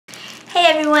Hey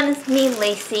everyone, it's me,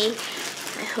 Lacey.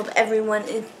 I hope everyone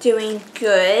is doing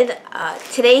good.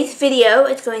 Today's video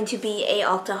is going to be a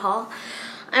Ulta haul.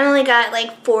 I only got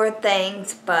like 4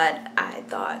 things, but I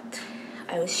thought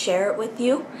I would share it with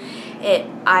you.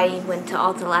 I went to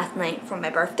Ulta last night for my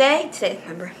birthday. Today's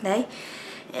my birthday.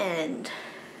 And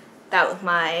that was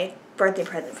my birthday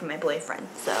present for my boyfriend.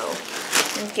 So,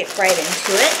 let's get right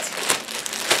into it.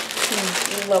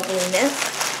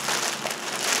 Loveliness.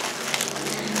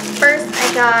 First,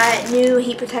 I got new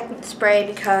heat protectant spray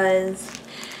because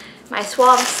my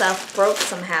swab stuff broke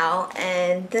somehow,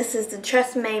 and this is the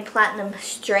Tresemme Platinum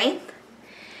Strength.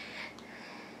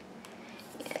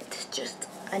 It's just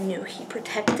a new heat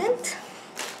protectant.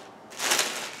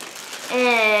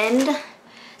 And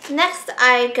next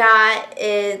I got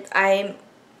is I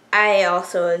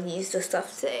also used this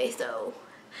stuff today, so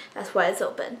that's why it's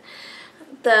open.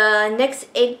 The NYX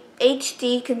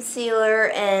HD concealer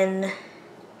in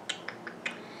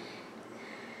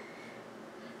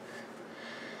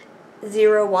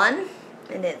 01,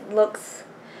 and it looks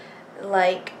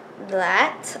like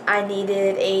that. I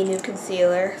needed a new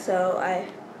concealer, so I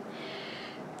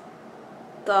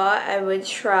thought I would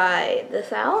try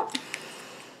this out.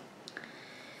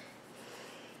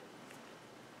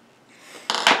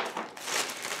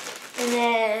 And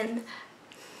then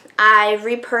I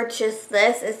repurchased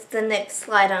this. It's the NYX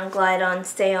Slide On Glide On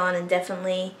Stay On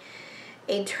Indefinitely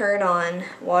a Turn On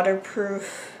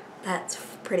Waterproof. That's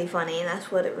pretty funny, and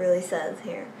that's what it really says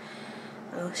here.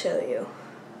 I'll show you.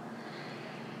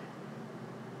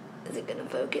 Is it gonna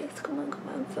focus? Come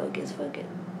on, focus.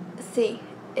 See,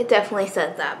 it definitely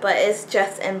says that, but it's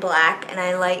just in black, and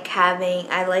I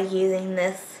like using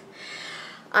this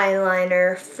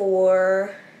eyeliner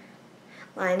for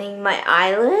lining my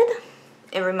eyelid.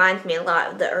 It reminds me a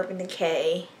lot of the Urban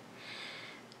Decay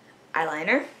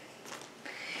eyeliner.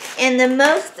 And the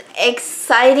most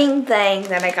exciting thing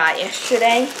that I got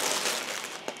yesterday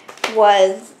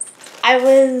was, I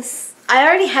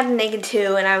already had the Naked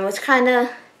 2, and I was kind of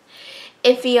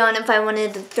iffy on if I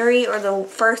wanted the 3 or the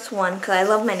first one, because I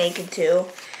love my Naked 2.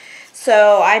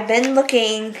 So I've been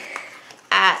looking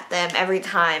at them every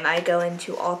time I go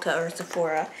into Ulta or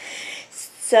Sephora.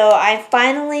 So I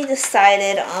finally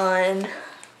decided on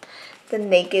the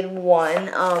Naked 1.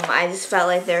 I just felt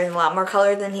like there's a lot more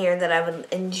colors in here that I would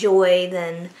enjoy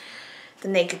than the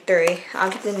Naked 3.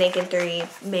 I'll get the Naked 3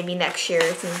 maybe next year.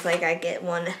 It seems like I get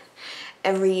one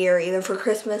every year, either for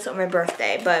Christmas or my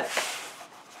birthday. But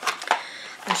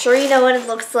I'm sure you know what it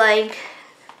looks like.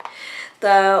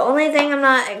 The only thing I'm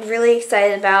not really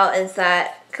excited about is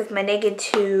that, because my Naked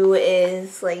 2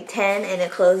 is like 10 and it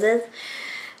closes,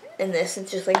 and this is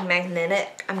just like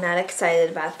magnetic. I'm not excited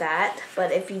about that.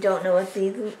 But if you don't know what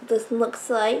this looks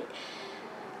like,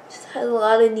 it just has a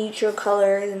lot of neutral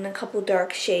colors and a couple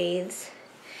dark shades.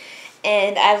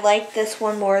 And I like this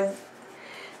one more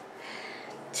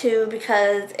too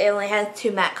because it only has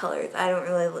 2 matte colors. I don't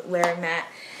really wear matte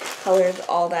colors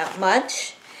all that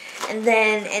much. And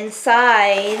then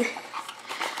inside,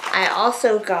 I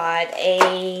also got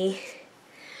a,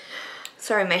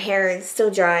 sorry, my hair is still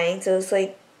drying, so it's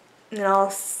like in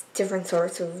all different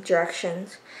sorts of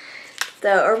directions.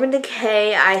 The Urban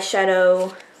Decay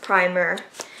eyeshadow primer,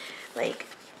 like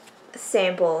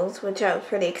samples, which I was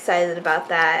pretty excited about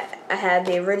that. I had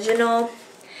the original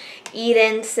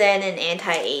Eden, Sin, and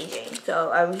Anti-Aging, so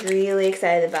I was really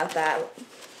excited about that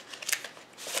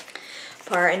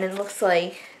part, and it looks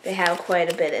like they have quite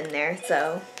a bit in there,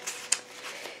 so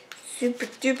super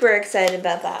duper excited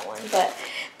about that one. But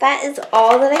that is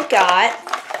all that I got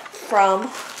from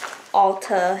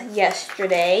Ulta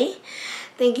yesterday.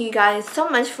 Thank you guys so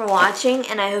much for watching,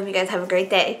 and I hope you guys have a great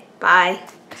day. Bye.